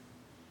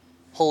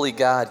Holy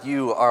God,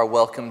 you are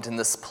welcomed in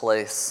this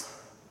place.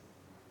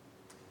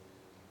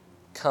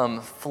 Come,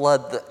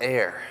 flood the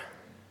air.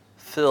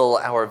 Fill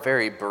our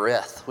very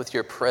breath with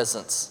your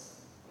presence.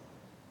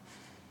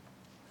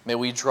 May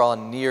we draw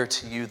near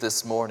to you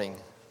this morning,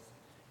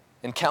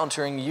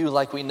 encountering you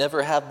like we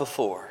never have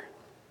before,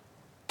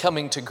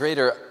 coming to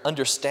greater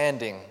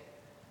understanding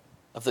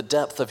of the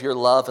depth of your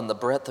love and the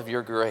breadth of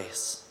your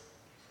grace,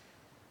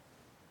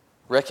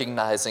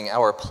 recognizing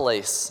our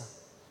place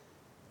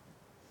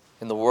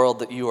in the world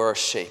that you are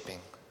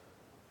shaping,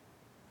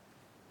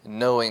 and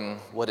knowing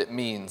what it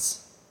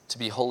means to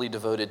be wholly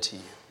devoted to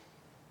you.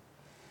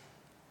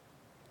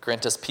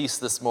 Grant us peace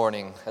this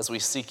morning as we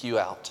seek you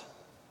out.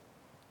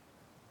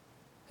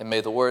 And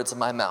may the words of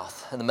my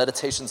mouth and the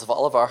meditations of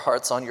all of our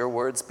hearts on your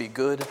words be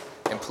good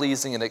and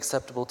pleasing and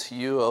acceptable to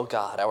you, O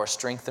God, our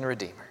strength and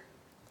Redeemer.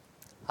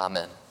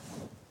 Amen.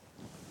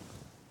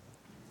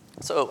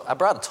 So I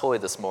brought a toy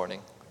this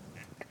morning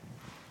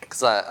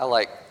because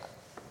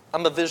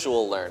I'm a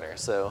visual learner,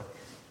 so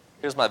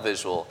here's my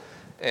visual.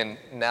 And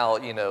now,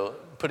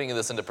 putting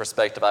this into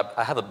perspective,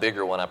 I have a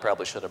bigger one I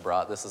probably should have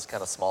brought. This is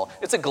kind of small.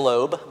 It's a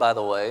globe, by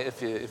the way,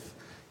 if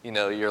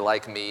you're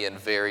like me and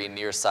very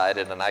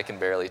nearsighted and I can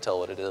barely tell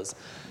what it is.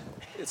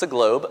 It's a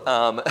globe.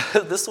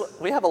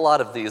 We have a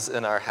lot of these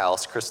in our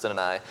house, Kristen and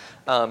I,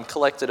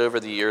 collected over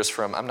the years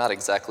from, I'm not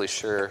exactly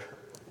sure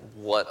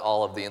what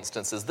all of the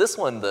instances. This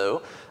one,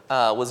 though,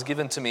 was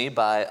given to me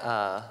by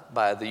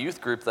the youth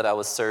group that I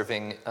was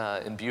serving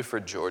in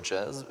Buford,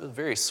 Georgia. It was a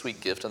very sweet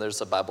gift, and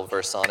there's a Bible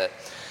verse on it.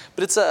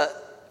 But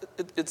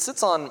it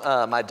sits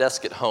on my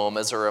desk at home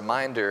as a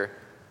reminder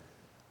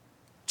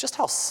just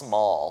how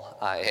small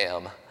I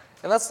am.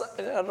 And I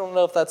don't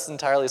know if that's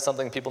entirely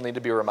something people need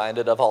to be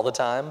reminded of all the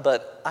time,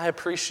 but I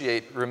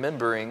appreciate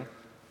remembering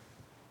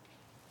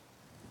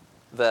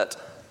that,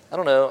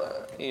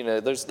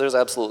 there's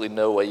absolutely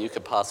no way you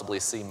could possibly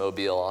see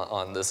Mobile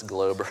on this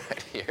globe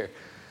right here.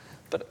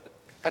 But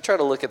I try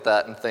to look at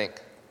that and think,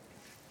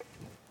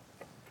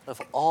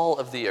 of all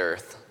of the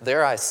earth,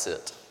 there I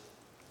sit.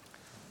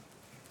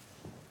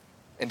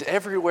 And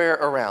everywhere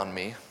around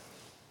me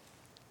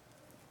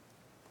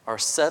are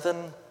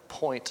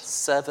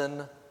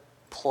 7.7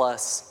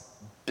 plus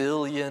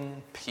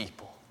billion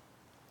people.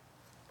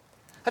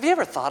 Have you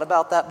ever thought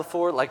about that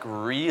before? Like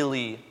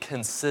really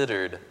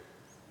considered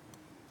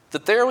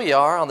that there we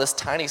are on this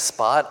tiny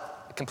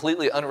spot,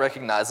 completely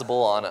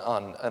unrecognizable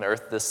on an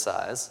earth this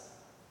size.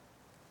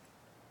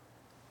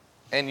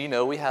 And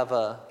we have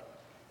a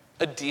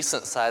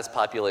decent sized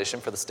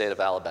population for the state of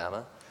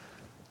Alabama.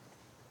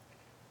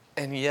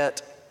 And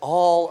yet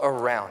all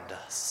around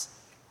us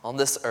on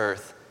this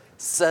earth,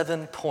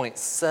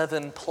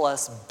 7.7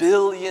 plus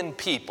billion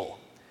people.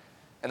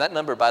 And that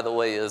number, by the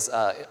way, is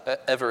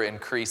ever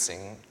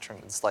increasing.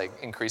 It's like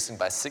increasing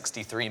by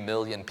 63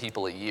 million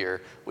people a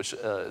year, which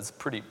is a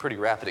pretty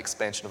rapid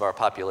expansion of our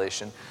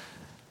population.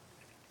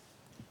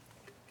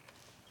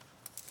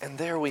 And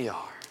there we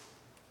are.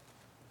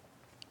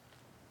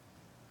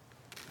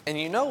 And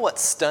you know what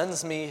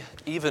stuns me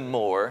even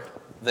more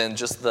than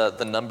just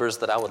the numbers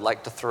that I would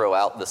like to throw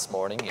out this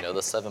morning, the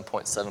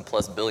 7.7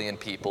 plus billion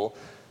people.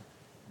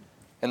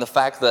 And the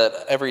fact that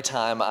every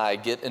time I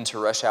get into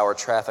rush hour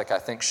traffic, I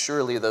think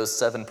surely those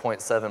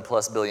 7.7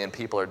 plus billion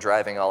people are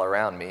driving all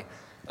around me.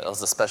 That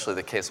was especially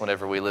the case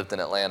whenever we lived in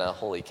Atlanta,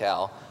 holy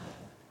cow.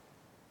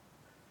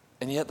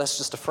 And yet that's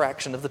just a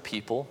fraction of the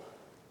people.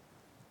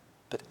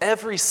 But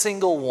every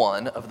single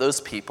one of those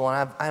people,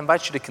 and I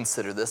invite you to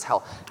consider this,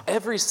 how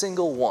every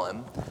single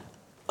one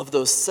of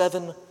those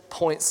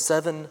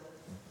 7.7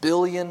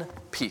 billion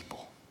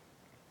people,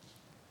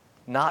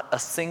 not a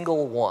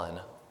single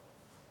one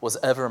was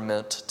ever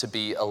meant to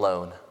be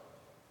alone.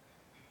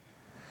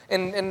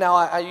 And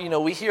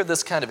now, we hear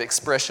this kind of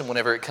expression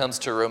whenever it comes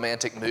to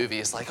romantic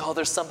movies, like, oh,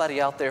 there's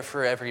somebody out there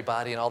for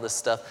everybody and all this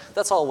stuff.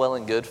 That's all well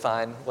and good,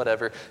 fine,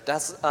 whatever.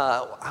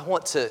 I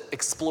want to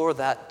explore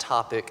that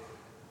topic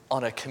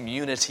on a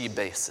community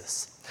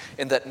basis,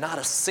 in that not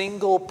a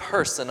single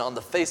person on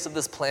the face of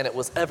this planet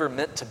was ever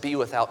meant to be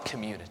without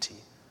community.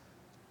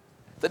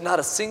 That not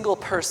a single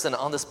person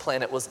on this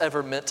planet was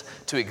ever meant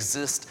to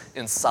exist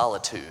in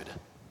solitude.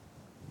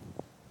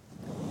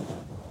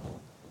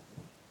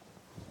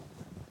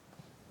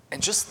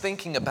 And just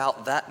thinking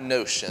about that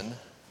notion,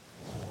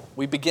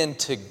 we begin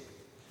to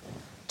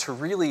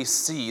really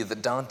see the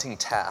daunting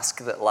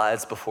task that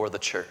lies before the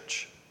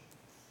church.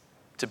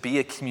 To be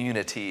a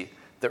community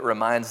that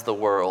reminds the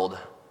world,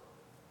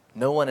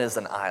 no one is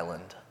an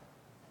island.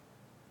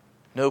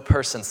 No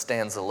person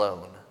stands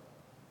alone.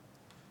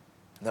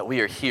 And that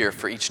we are here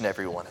for each and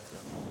every one of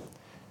them.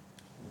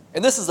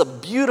 And this is a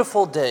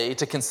beautiful day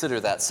to consider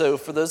that. So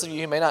for those of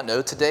you who may not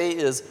know, today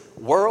is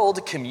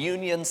World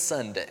Communion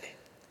Sunday.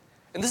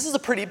 And this is a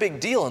pretty big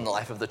deal in the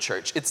life of the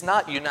church. It's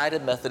not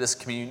United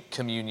Methodist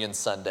Communion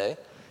Sunday.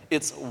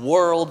 It's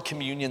World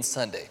Communion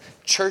Sunday.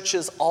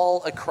 Churches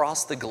all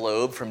across the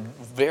globe from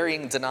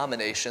varying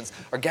denominations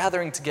are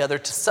gathering together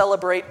to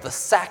celebrate the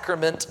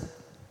sacrament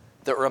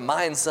that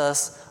reminds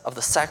us of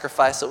the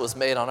sacrifice that was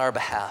made on our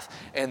behalf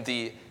and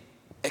the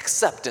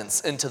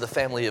acceptance into the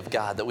family of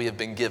God that we have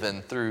been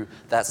given through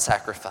that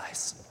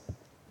sacrifice.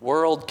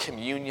 World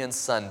Communion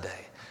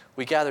Sunday.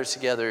 We gather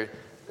together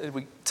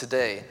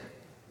today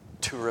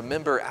to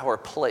remember our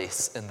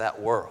place in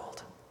that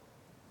world.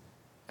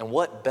 And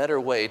what better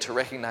way to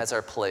recognize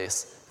our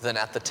place than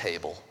at the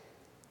table?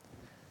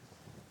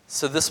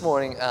 So this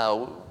morning,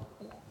 I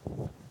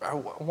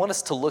want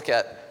us to look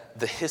at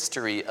the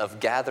history of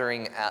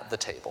gathering at the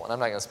table. And I'm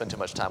not going to spend too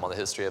much time on the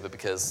history of it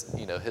because,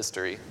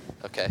 history,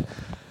 okay?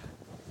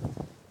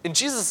 In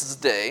Jesus'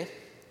 day,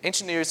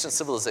 ancient Near Eastern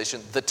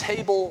civilization, the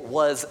table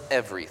was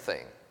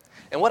everything.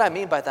 And what I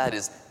mean by that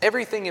is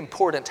everything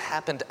important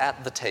happened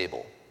at the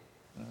table.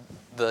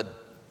 The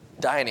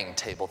dining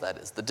table, that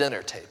is, the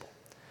dinner table.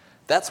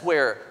 That's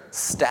where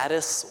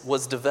status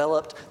was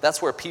developed.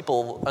 That's where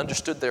people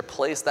understood their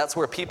place. That's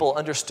where people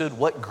understood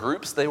what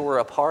groups they were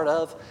a part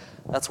of.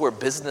 That's where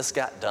business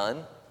got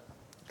done.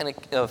 And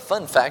a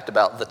fun fact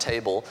about the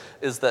table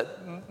is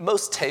that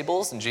most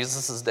tables in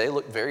Jesus' day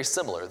looked very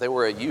similar. They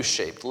were a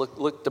U-shaped,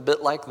 looked a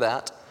bit like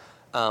that,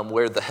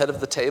 where the head of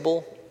the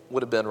table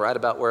would have been right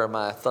about where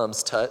my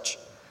thumbs touch,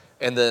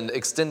 and then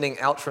extending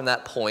out from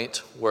that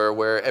point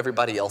where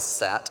everybody else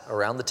sat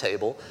around the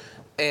table.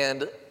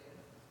 And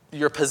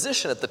your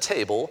position at the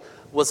table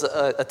was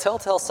a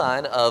telltale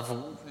sign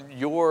of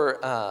your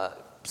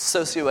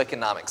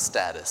socioeconomic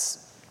status,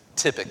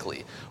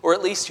 typically, or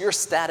at least your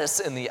status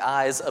in the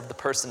eyes of the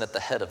person at the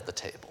head of the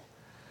table.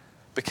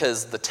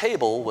 Because the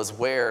table was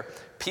where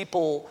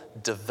people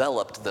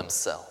developed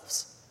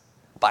themselves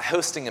by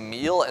hosting a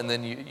meal, and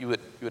then you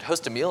would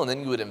host a meal, and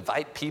then you would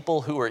invite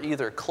people who were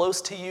either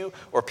close to you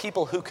or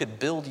people who could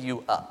build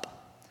you up.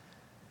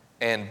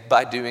 And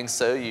by doing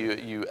so,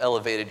 you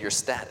elevated your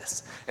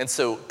status. And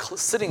so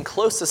sitting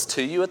closest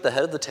to you at the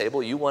head of the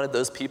table, you wanted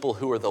those people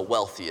who were the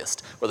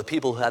wealthiest, or the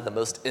people who had the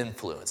most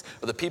influence,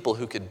 or the people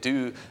who could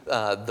do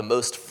the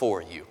most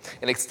for you.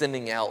 And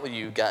extending out,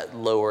 you got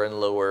lower and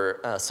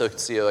lower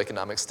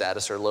socioeconomic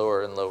status, or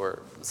lower and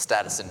lower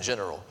status in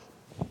general.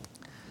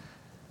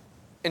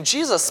 And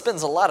Jesus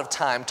spends a lot of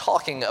time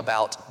talking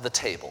about the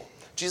table.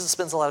 Jesus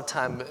spends a lot of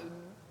time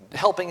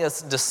helping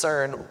us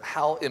discern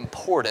how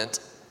important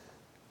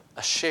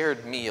a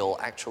shared meal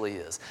actually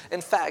is.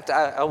 In fact,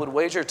 I would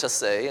wager to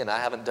say, and I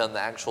haven't done the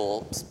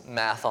actual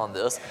math on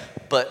this,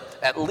 but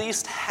at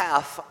least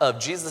half of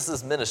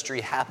Jesus'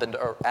 ministry happened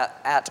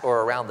at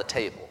or around the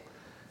table.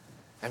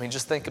 I mean,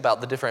 just think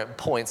about the different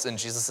points in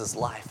Jesus'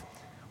 life,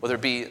 whether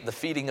it be the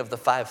feeding of the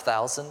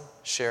 5,000,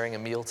 sharing a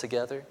meal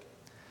together,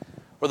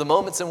 or the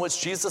moments in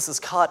which Jesus is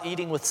caught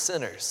eating with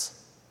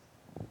sinners,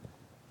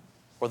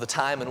 or the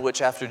time in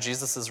which after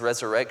Jesus'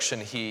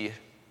 resurrection, he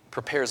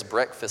prepares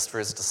breakfast for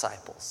his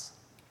disciples.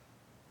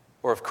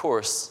 Or, of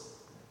course,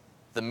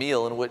 the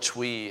meal in which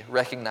we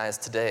recognize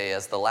today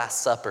as the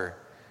Last Supper,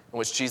 in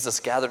which Jesus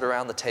gathered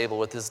around the table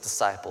with his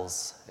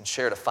disciples and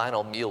shared a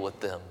final meal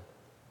with them,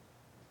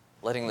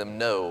 letting them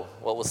know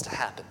what was to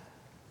happen.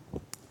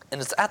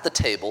 And it's at the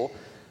table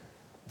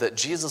that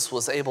Jesus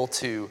was able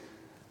to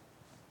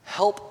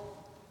help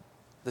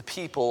the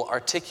people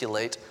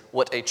articulate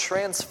what a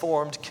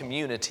transformed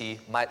community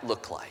might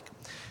look like.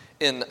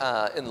 In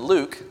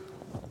Luke,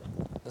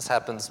 this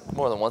happens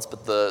more than once,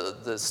 but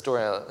the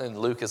story in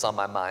Luke is on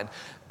my mind.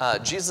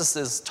 Jesus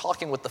is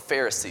talking with the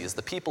Pharisees,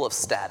 the people of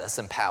status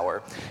and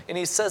power, and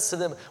he says to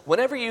them,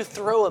 whenever you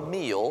throw a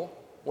meal,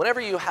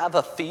 whenever you have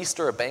a feast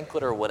or a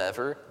banquet or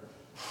whatever,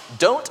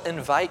 don't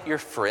invite your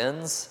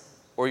friends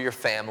or your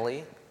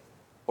family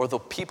or the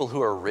people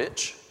who are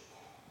rich.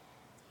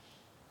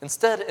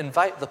 Instead,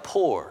 invite the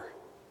poor,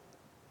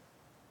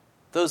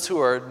 those who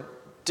are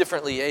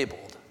differently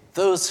abled,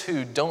 those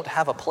who don't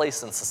have a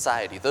place in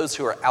society, those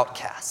who are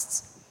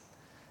outcasts.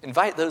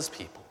 Invite those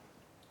people.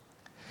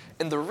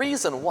 And the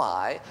reason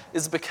why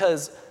is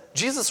because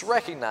Jesus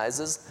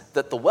recognizes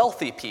that the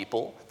wealthy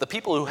people, the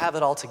people who have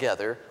it all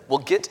together, will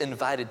get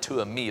invited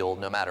to a meal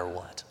no matter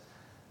what.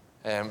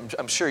 And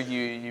I'm sure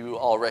you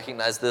all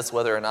recognize this,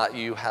 whether or not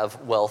you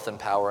have wealth and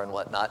power and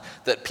whatnot,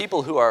 that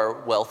people who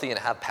are wealthy and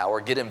have power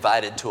get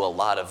invited to a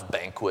lot of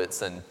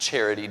banquets and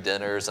charity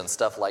dinners and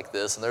stuff like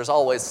this, and there's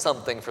always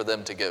something for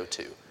them to go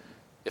to,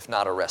 if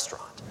not a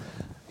restaurant.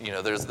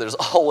 There's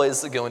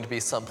always going to be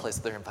some place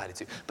they're invited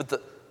to. But the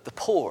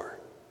poor,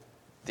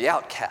 the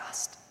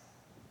outcast,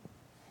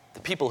 the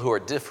people who are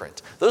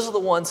different, those are the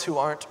ones who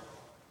aren't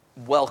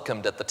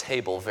welcomed at the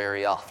table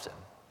very often,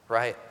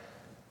 right?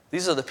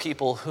 These are the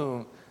people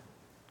whom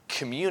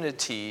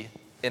community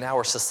in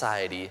our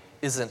society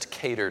isn't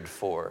catered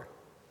for.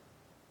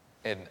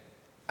 And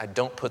I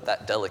don't put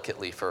that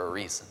delicately for a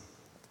reason.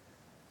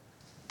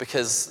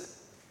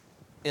 Because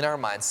in our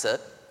mindset,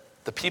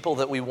 the people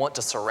that we want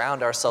to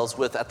surround ourselves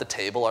with at the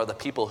table are the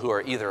people who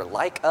are either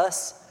like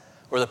us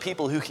or the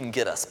people who can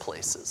get us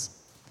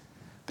places.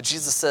 But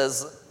Jesus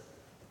says,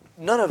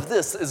 none of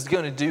this is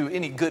going to do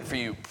any good for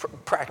you,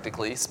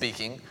 practically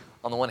speaking,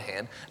 on the one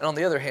hand, and on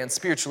the other hand,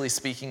 spiritually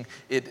speaking,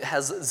 it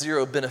has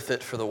zero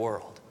benefit for the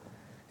world.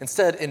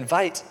 Instead,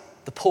 invite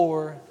the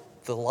poor,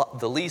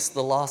 the least,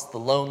 the lost, the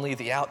lonely,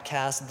 the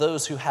outcast,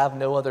 those who have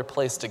no other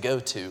place to go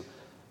to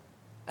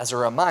as a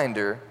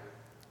reminder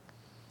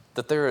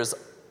that there is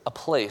a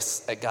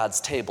place at God's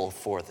table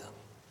for them.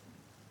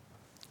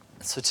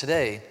 So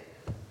today,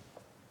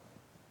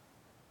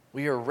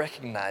 we are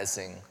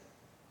recognizing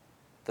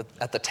that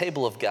at the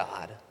table of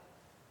God,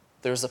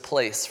 there's a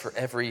place for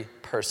every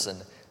person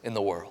in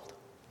the world.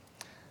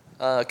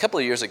 A couple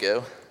of years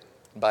ago,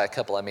 by a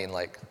couple I mean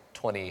like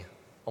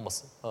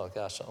almost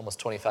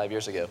 25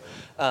 years ago,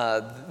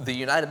 the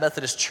United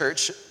Methodist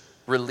Church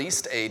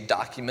released a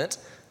document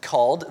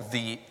called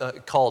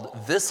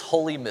This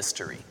Holy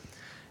Mystery.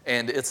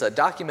 And it's a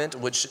document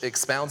which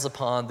expounds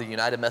upon the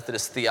United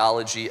Methodist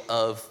theology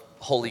of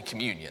Holy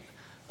Communion,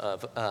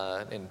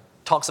 and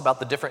talks about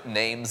the different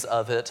names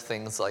of it,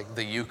 things like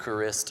the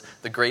Eucharist,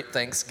 the Great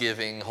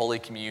Thanksgiving, Holy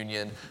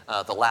Communion,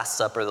 the Last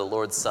Supper, the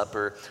Lord's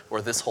Supper,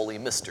 or this Holy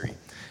Mystery.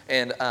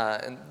 And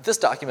this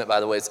document, by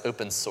the way, is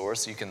open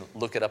source. You can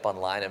look it up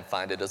online and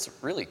find it. It's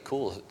really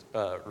cool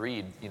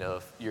read,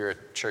 if you're a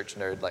church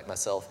nerd like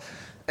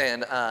myself.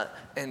 And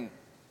in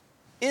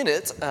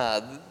it,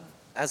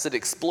 as it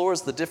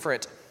explores the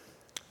different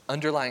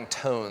underlying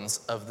tones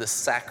of this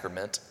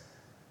sacrament,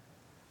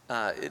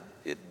 it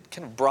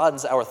kind of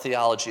broadens our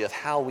theology of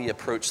how we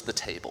approach the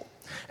table.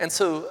 And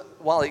so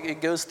while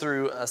it goes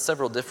through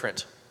several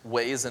different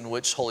ways in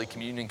which Holy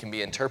Communion can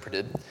be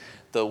interpreted,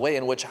 the way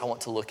in which I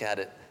want to look at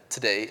it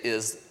today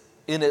is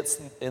in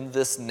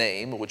this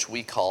name, which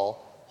we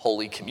call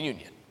Holy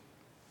Communion.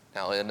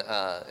 Now, in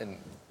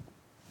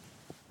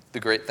the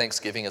Great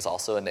Thanksgiving is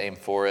also a name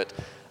for it,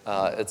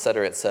 et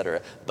cetera, et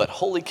cetera. But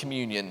Holy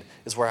Communion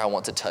is where I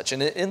want to touch.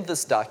 And in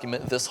this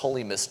document, this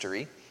Holy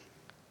Mystery,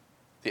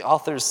 the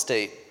authors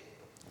state,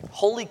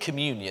 Holy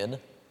Communion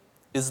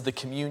is the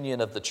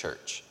communion of the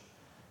church.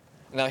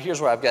 Now,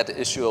 here's where I've got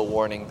to issue a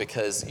warning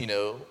because,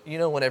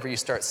 whenever you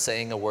start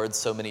saying a word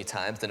so many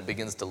times, then it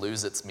begins to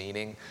lose its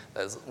meaning.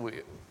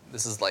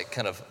 This is like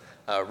kind of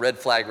a red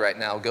flag right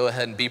now. Go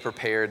ahead and be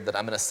prepared that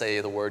I'm going to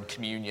say the word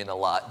communion a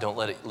lot. Don't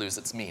let it lose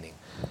its meaning.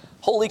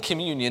 Holy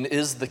Communion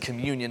is the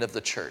communion of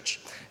the church.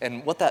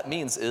 And what that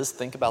means is,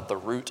 think about the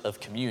root of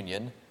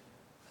communion,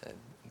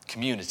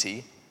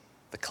 community,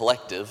 the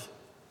collective,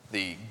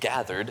 the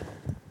gathered.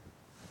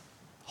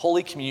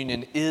 Holy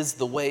Communion is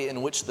the way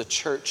in which the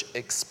church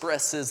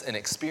expresses and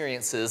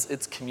experiences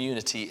its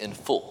community in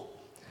full.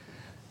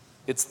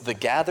 It's the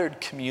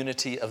gathered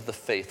community of the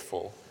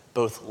faithful,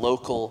 both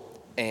local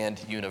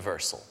and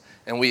universal.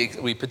 And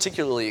we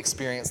particularly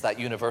experience that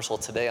universal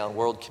today on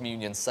World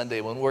Communion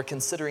Sunday when we're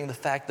considering the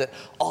fact that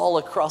all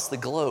across the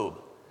globe,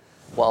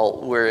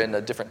 while we're in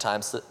a different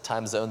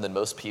time zone than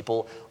most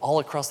people, all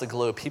across the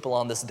globe, people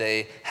on this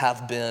day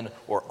have been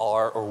or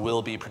are or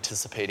will be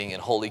participating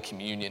in Holy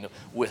Communion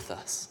with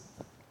us.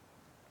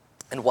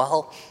 And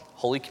while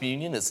Holy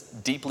Communion is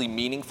deeply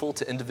meaningful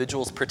to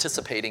individuals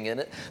participating in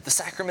it, the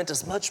sacrament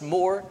is much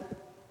more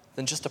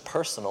than just a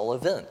personal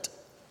event.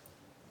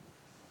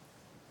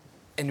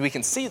 And we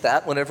can see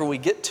that whenever we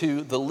get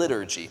to the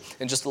liturgy.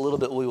 In just a little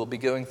bit, we will be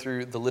going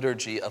through the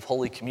liturgy of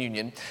Holy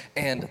Communion.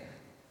 And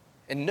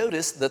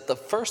notice that the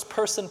first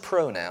person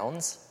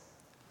pronouns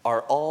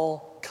are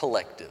all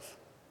collective.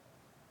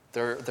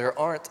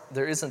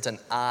 There isn't an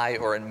I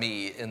or a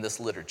me in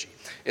this liturgy.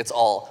 It's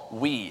all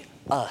we,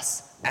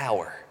 us,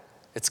 our.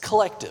 It's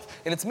collective.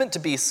 And it's meant to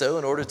be so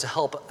in order to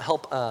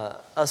help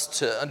us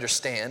to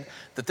understand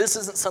that this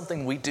isn't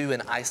something we do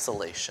in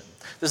isolation.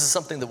 This is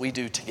something that we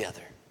do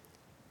together.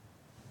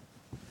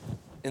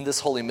 In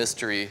this Holy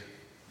Mystery,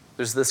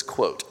 there's this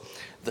quote,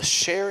 "The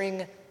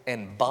sharing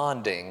and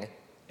bonding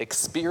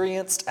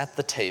experienced at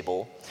the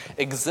table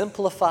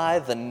exemplify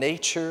the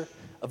nature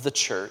of the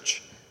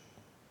church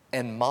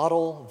and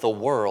model the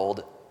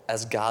world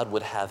as God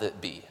would have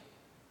it be."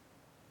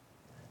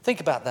 Think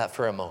about that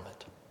for a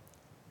moment.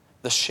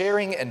 The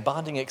sharing and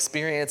bonding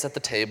experience at the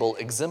table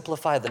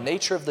exemplify the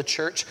nature of the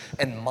church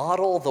and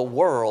model the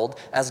world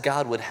as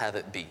God would have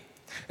it be.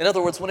 In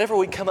other words, whenever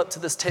we come up to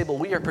this table,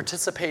 we are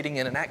participating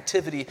in an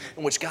activity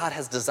in which God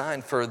has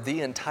designed for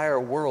the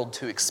entire world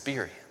to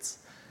experience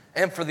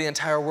and for the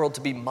entire world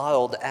to be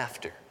modeled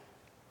after.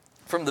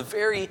 From the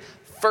very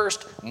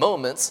first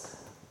moments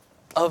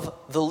of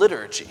the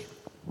liturgy,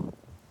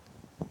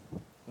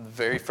 the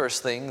very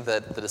first thing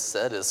that is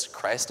said is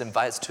Christ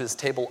invites to his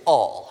table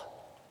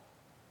all.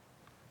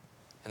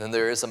 And then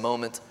there is a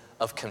moment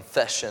of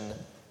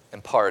confession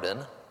and pardon.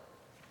 And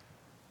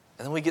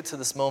then we get to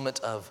this moment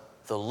of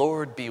the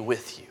Lord be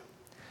with you.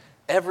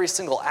 Every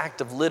single act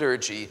of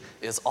liturgy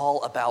is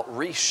all about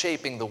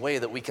reshaping the way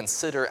that we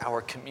consider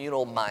our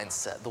communal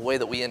mindset, the way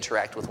that we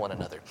interact with one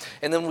another.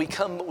 And then we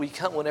come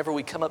whenever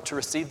we come up to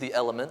receive the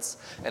elements,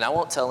 and I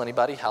won't tell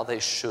anybody how they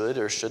should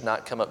or should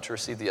not come up to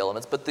receive the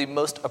elements, but the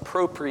most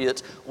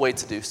appropriate way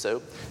to do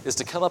so is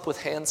to come up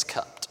with hands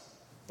cupped,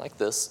 like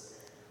this,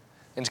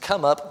 and to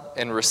come up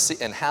and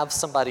have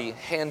somebody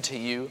hand to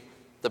you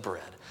the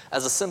bread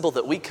as a symbol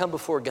that we come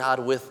before God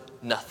with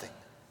nothing,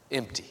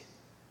 empty.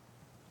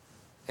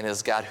 And it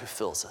is God who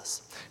fills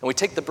us. And we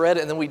take the bread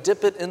and then we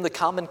dip it in the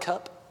common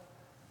cup,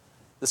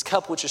 this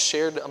cup which is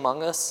shared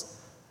among us,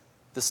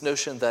 this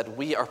notion that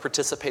we are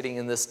participating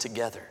in this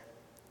together,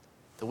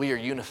 that we are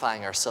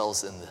unifying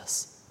ourselves in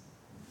this.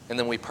 And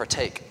then we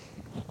partake.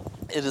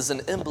 It is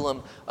an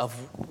emblem of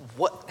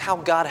how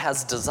God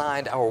has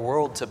designed our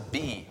world to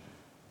be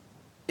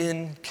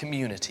in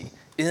community,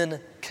 in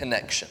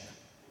connection.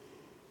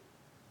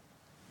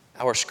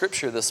 Our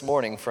scripture this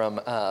morning from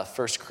 1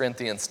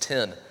 Corinthians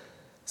 10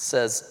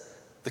 says,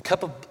 the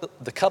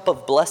cup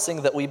of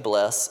blessing that we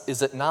bless,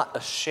 is it not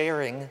a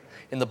sharing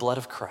in the blood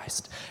of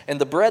Christ? And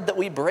the bread that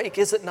we break,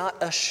 is it not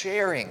a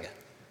sharing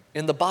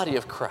in the body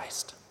of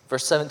Christ?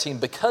 Verse 17,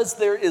 because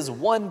there is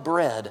one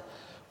bread,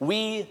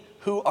 we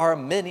who are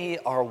many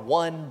are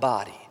one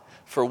body,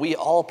 for we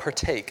all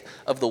partake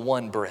of the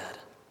one bread.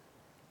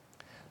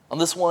 On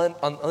this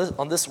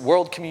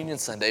World Communion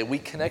Sunday, we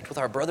connect with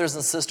our brothers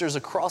and sisters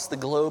across the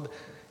globe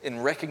in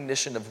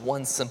recognition of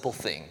one simple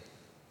thing.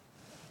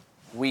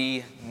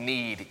 We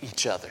need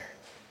each other.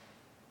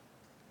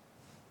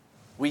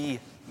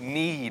 We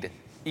need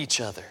each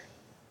other.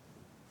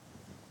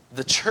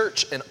 The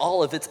church and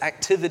all of its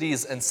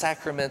activities and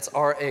sacraments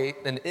are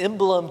an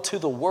emblem to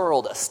the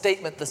world, a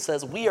statement that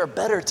says we are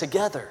better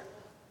together.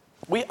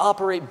 We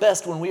operate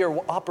best when we are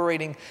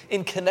operating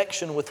in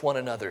connection with one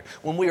another,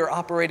 when we are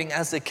operating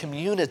as a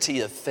community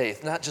of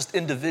faith, not just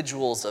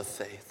individuals of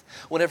faith.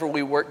 Whenever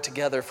we work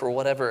together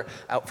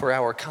for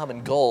our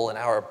common goal and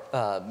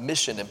our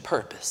mission and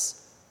purpose.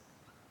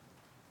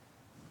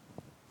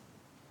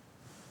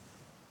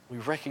 We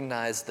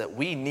recognize that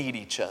we need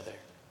each other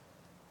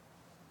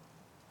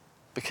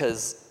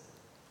because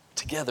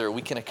together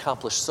we can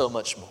accomplish so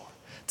much more.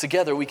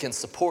 Together we can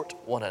support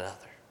one another.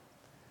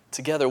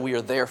 Together we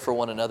are there for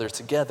one another.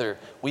 Together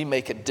we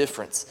make a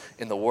difference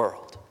in the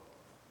world.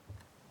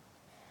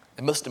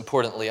 And most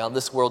importantly, on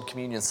this World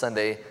Communion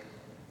Sunday,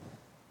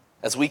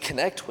 as we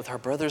connect with our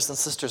brothers and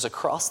sisters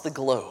across the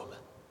globe,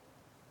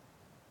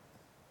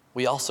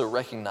 we also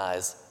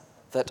recognize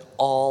that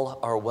all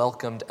are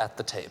welcomed at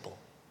the table.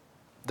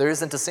 There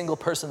isn't a single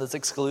person that's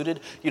excluded.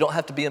 You don't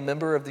have to be a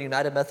member of the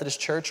United Methodist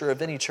Church or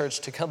of any church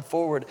to come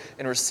forward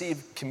and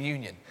receive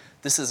communion.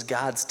 This is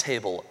God's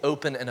table,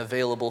 open and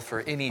available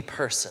for any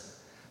person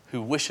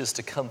who wishes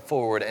to come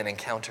forward and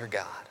encounter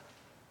God.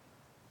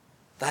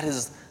 That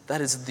is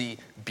the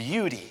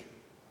beauty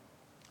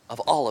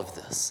of all of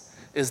this,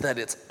 is that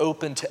it's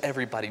open to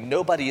everybody.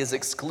 Nobody is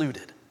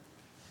excluded.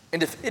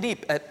 And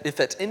if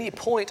at any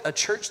point a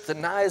church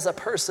denies a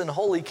person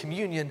Holy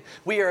Communion,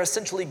 we are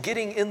essentially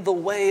getting in the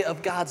way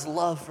of God's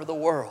love for the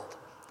world.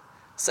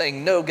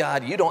 Saying, no,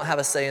 God, you don't have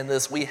a say in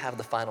this, we have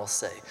the final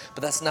say.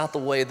 But that's not the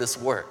way this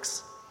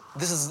works.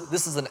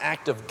 This is an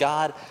act of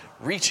God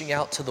reaching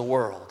out to the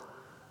world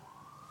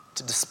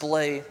to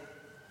display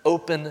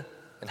open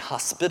and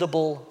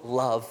hospitable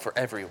love for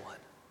everyone.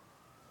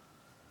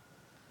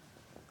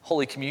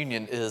 Holy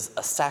Communion is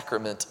a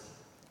sacrament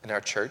in our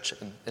church,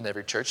 in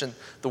every church. And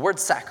the word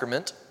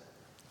sacrament,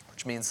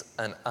 which means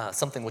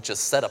something which is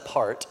set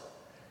apart,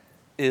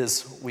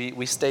 is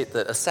we state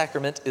that a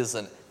sacrament is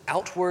an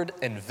outward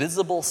and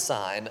visible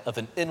sign of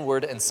an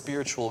inward and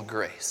spiritual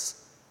grace.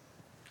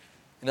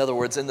 In other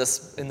words, in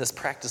this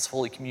practice of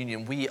Holy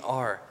Communion, we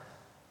are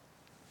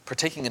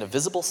partaking in a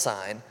visible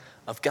sign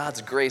of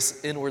God's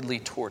grace inwardly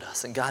toward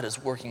us, and God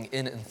is working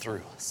in and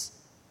through us.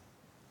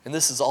 And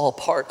this is all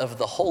part of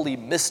the holy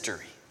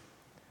mystery.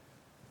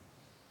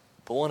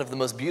 But one of the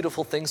most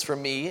beautiful things for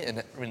me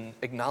in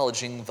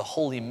acknowledging the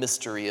holy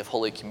mystery of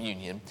Holy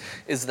Communion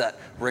is that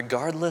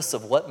regardless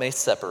of what may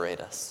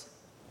separate us,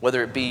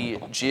 whether it be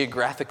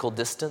geographical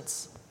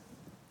distance,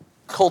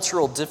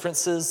 cultural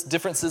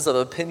differences of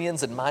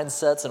opinions and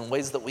mindsets and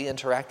ways that we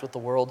interact with the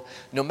world,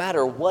 no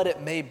matter what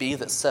it may be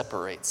that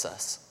separates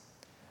us,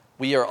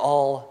 we are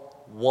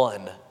all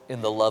one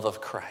in the love of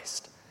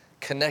Christ,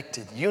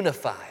 connected,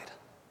 unified,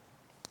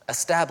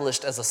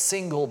 established as a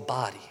single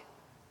body.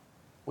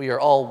 We are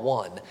all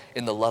one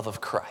in the love of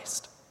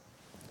Christ.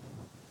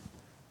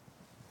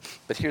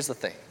 But here's the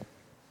thing,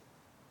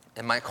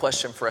 and my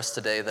question for us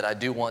today that I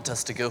do want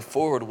us to go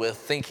forward with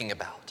thinking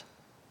about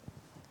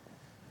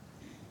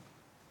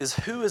is,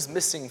 who is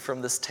missing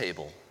from this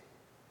table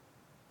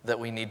that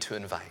we need to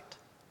invite?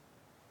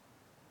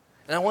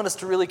 And I want us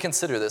to really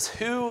consider this.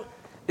 Who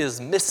is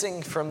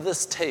missing from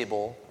this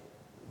table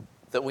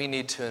that we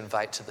need to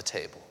invite to the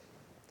table?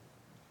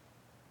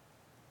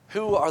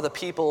 Who are the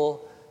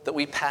people that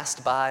we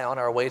passed by on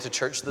our way to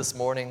church this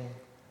morning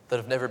that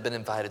have never been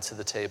invited to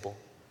the table?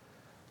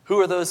 Who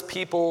are those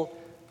people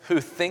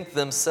who think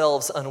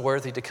themselves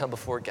unworthy to come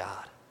before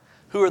God?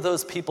 Who are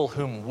those people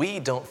whom we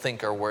don't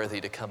think are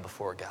worthy to come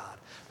before God?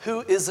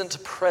 Who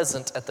isn't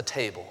present at the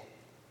table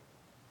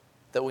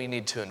that we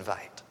need to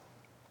invite?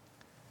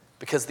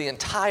 Because the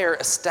entire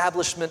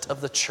establishment of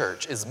the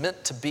church is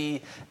meant to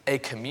be a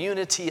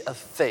community of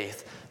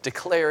faith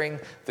declaring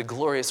the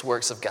glorious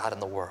works of God in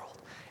the world.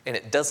 And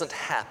it doesn't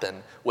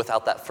happen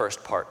without that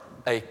first part,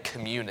 a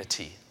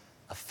community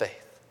of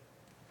faith.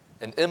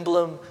 An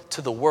emblem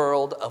to the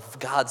world of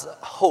God's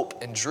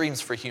hope and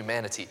dreams for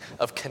humanity,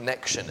 of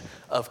connection,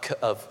 of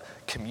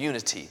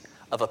community,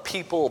 of a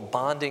people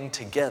bonding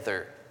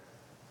together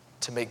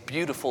to make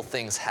beautiful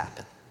things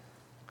happen.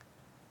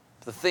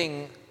 The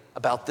thing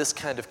about this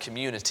kind of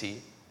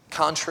community,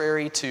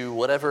 contrary to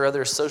whatever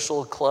other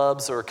social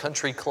clubs or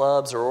country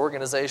clubs or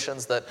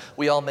organizations that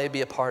we all may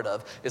be a part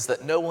of, is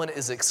that no one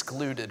is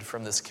excluded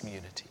from this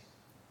community.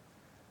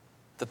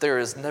 That there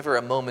is never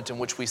a moment in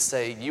which we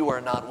say, you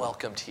are not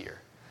welcomed here,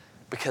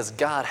 because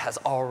God has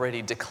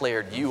already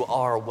declared you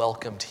are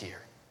welcomed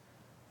here.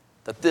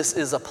 That this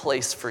is a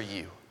place for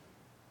you,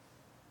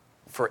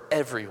 for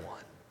everyone.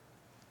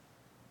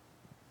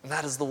 And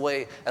that is the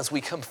way, as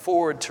we come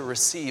forward to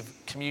receive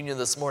communion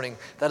this morning,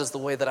 that is the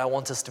way that I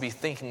want us to be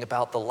thinking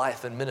about the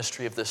life and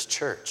ministry of this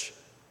church.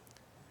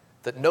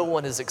 That no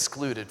one is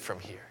excluded from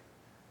here,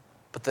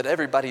 but that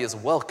everybody is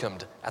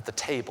welcomed at the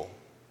table.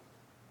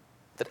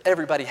 That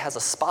everybody has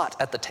a spot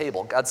at the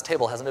table. God's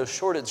table has no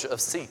shortage of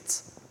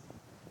seats.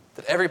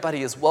 That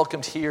everybody is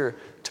welcomed here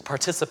to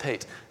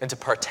participate and to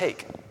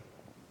partake.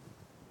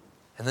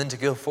 And then to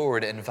go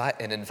forward and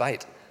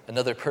invite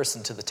another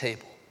person to the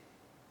table.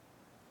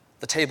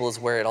 The table is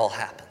where it all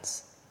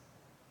happens.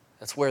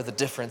 It's where the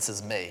difference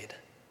is made.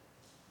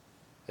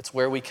 It's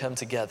where we come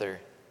together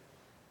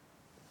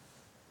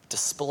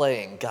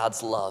displaying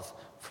God's love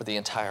for the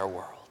entire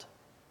world.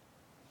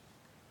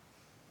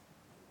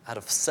 Out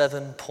of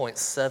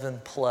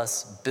 7.7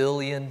 plus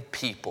billion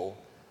people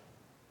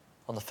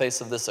on the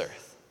face of this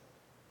earth,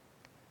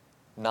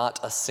 not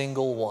a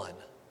single one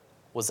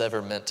was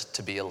ever meant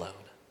to be alone.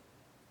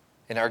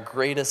 And our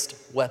greatest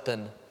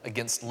weapon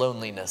against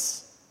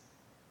loneliness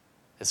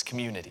is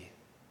community.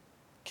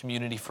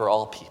 Community for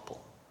all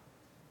people.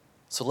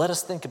 So let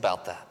us think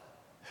about that.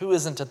 Who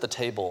isn't at the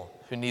table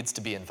who needs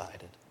to be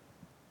invited?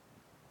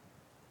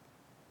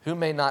 Who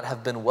may not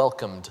have been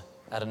welcomed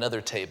at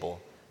another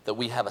table that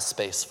we have a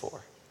space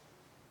for?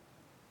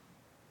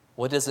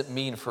 What does it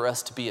mean for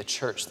us to be a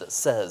church that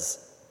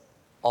says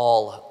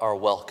all are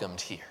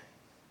welcomed here?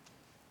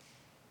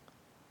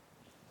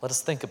 Let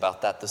us think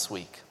about that this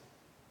week,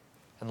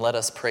 and let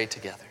us pray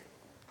together.